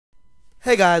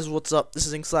Hey guys, what's up? This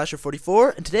is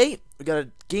InkSlasher44, and today we got a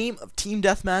game of Team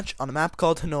Deathmatch on a map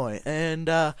called Hanoi. And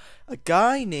a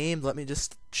guy named, let me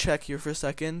just check here for a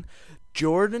second,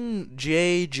 Jordan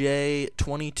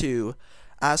JJ22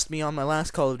 asked me on my last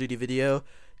Call of Duty video,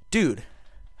 dude,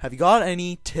 have you got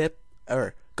any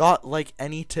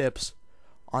any tips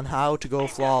on how to go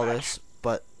flawless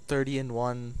but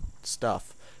 30-1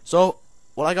 stuff? So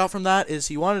what I got from that is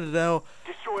he wanted to know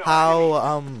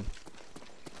how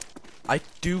I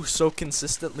do so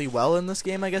consistently well in this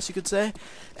game, I guess you could say.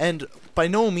 And by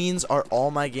no means are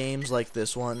all my games like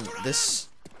this one. This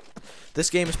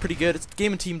game is pretty good. It's a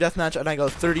game of Team Deathmatch, and I go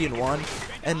 30-1.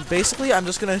 And basically, I'm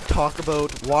just gonna talk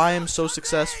about why I'm so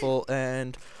successful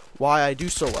and why I do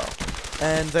so well.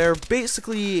 And they're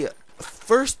basically,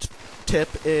 first tip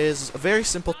is a very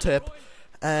simple tip,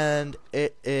 and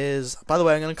it is, by the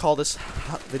way, I'm gonna call this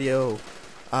video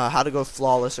how to go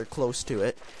flawless or close to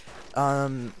it.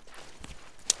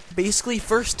 Basically,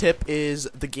 first tip is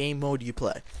the game mode you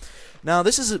play. Now,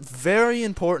 this is very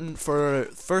important for,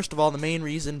 first of all, the main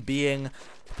reason being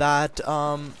that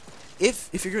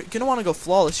if you're gonna want to go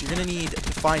flawless, you're gonna need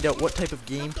to find out what type of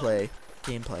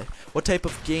what type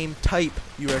of game type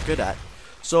you are good at.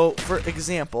 So, for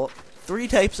example, 3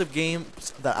 types of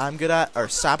games that I'm good at are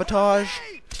Sabotage,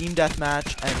 Team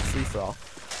Deathmatch, and Free-for-all.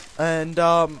 And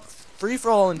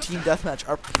Free-for-all and Team Deathmatch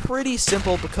are pretty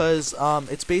simple because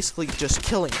it's basically just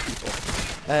killing people.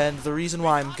 And the reason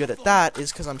why I'm good at that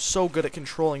is because I'm so good at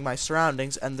controlling my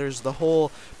surroundings, and there's the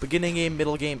whole beginning game,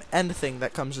 middle game, end thing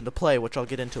that comes into play, which I'll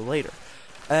get into later.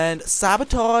 And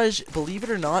Sabotage, believe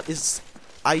it or not, is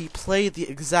I play the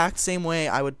exact same way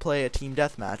I would play a Team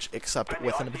Deathmatch, except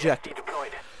with an objective.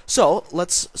 So,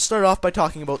 let's start off by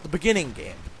talking about the beginning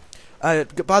game.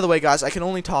 By the way, guys, I can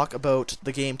only talk about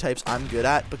the game types I'm good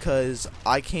at because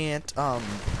I can't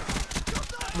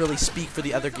really speak for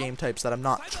the other game types that I'm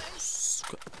not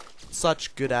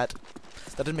such good at.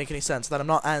 That didn't make any sense. That I'm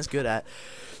not as good at.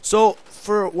 So,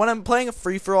 for when I'm playing a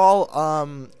free-for-all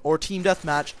or Team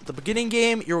Deathmatch, the beginning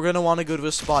game, you're going to want to go to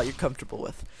a spot you're comfortable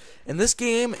with. In this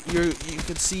game, you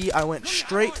can see I went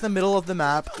straight to the middle of the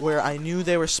map where I knew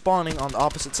they were spawning on the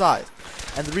opposite side.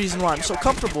 And the reason why I'm so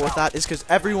comfortable with that is because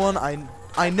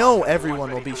I know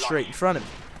everyone will be straight in front of me.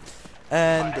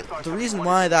 And the reason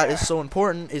why that is so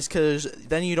important is because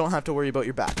then you don't have to worry about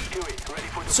your back.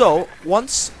 So,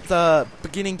 once the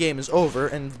beginning game is over,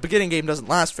 and the beginning game doesn't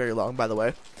last very long, by the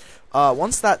way,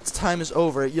 once that time is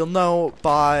over, you'll know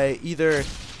by either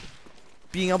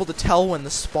being able to tell when the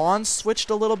spawn switched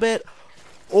a little bit,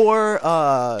 or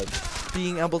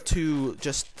being able to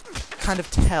just kind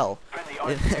of tell.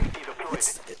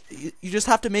 You just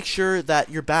have to make sure that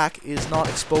your back is not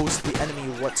exposed to the enemy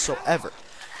whatsoever.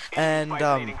 And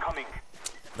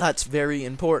that's very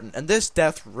important. And this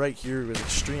death right here was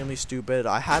extremely stupid.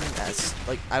 I had an S.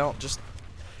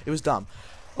 It was dumb.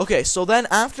 Okay, so then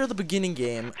after the beginning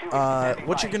game,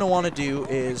 what you're going to want to do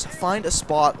is find a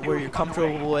spot where you're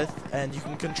comfortable with and you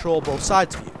can control both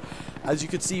sides of you. As you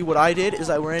can see, what I did is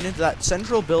I went into that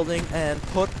central building and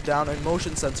put down a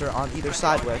motion sensor on either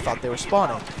side where I thought they were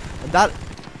spawning. And that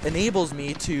enables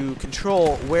me to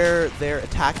control where they're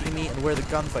attacking me and where the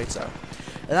gunfights are.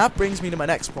 And that brings me to my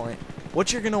next point.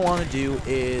 What you're going to want to do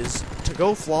is, to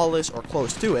go flawless or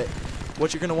close to it,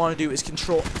 what you're going to want to do is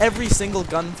control every single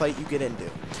gunfight you get into.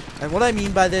 And what I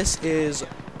mean by this is,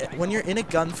 when you're in a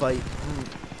gunfight,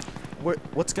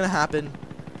 what's going to happen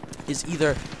is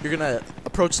either you're going to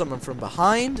approach someone from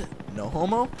behind, no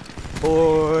homo,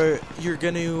 or you're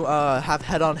going to have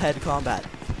head-on-head combat.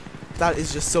 That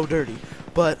is just so dirty.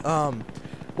 But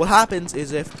what happens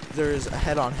is if there's a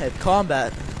head-on-head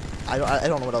combat, I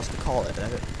don't know what else to call it.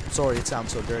 Sorry, it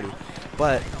sounds so dirty.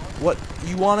 But what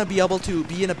you want to be able to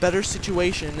be in a better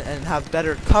situation and have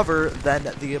better cover than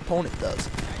the opponent does,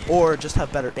 or just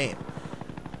have better aim.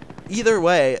 Either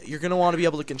way, you're going to want to be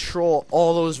able to control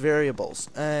all those variables,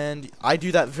 and I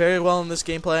do that very well in this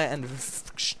gameplay and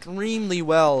extremely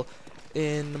well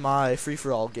in my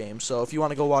free-for-all game. So if you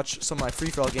want to go watch some of my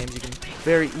free-for-all games, you can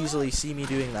very easily see me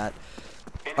doing that.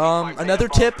 Another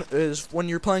tip is when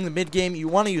you're playing the mid-game, you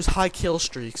want to use high kill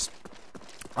streaks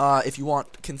if you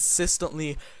want to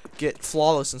consistently get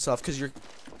flawless and stuff, because your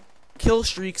kill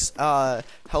streaks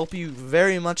help you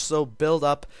very much so build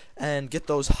up and get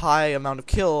those high amount of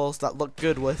kills that look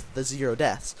good with the 0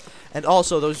 deaths. And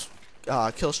also those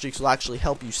kill streaks will actually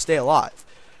help you stay alive.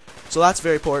 So that's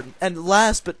very important. And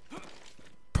last but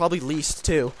probably least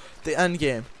too, the end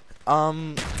game.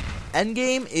 End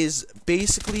game is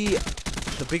basically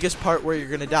the biggest part where you're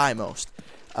gonna die most.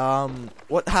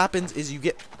 What happens is you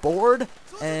get bored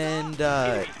and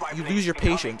you lose your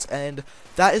patience. And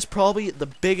that is probably the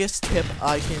biggest tip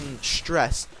I can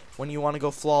stress when you want to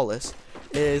go flawless,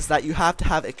 is that you have to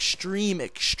have extreme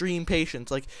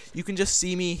patience. Like, you can just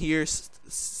see me here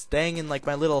staying in like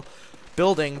my little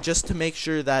building just to make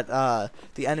sure that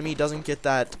the enemy doesn't get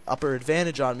that upper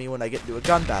advantage on me when I get into a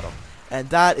gun battle. And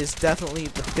that is definitely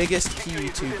the biggest key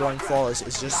to going flawless,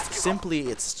 is just simply,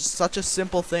 it's just such a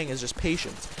simple thing as just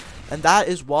patience. And that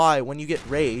is why when you get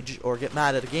rage or get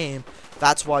mad at a game,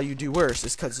 that's why you do worse,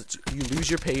 is because you lose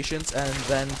your patience and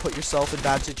then put yourself in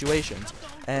bad situations.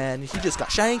 And he just got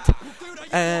shanked.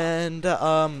 And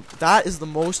that is the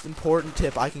most important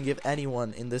tip I can give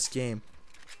anyone in this game.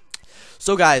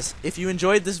 So guys, if you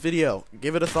enjoyed this video,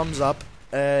 give it a thumbs up.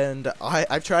 And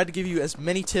I've tried to give you as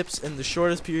many tips in the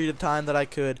shortest period of time that I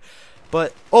could.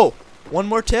 But, oh, one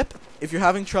more tip. If you're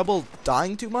having trouble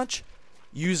dying too much,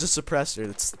 use a suppressor.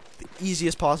 That's the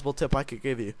easiest possible tip I could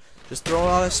give you. Just throw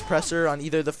on a suppressor on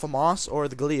either the FAMAS or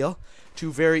the Galil.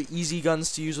 Two very easy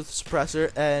guns to use with a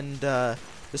suppressor, and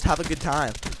just have a good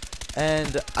time.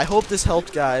 And I hope this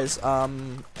helped, guys.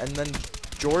 And then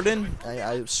Jordan,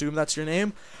 I assume that's your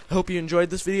name, I hope you enjoyed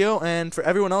this video, and for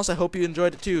everyone else, I hope you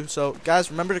enjoyed it too. So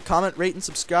guys, remember to comment, rate, and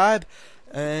subscribe.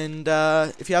 And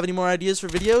if you have any more ideas for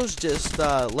videos, just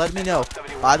let me know.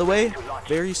 By the way,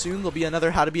 very soon there'll be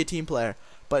another How to Be a Team Player.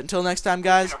 But until next time,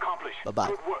 guys,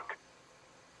 bye-bye.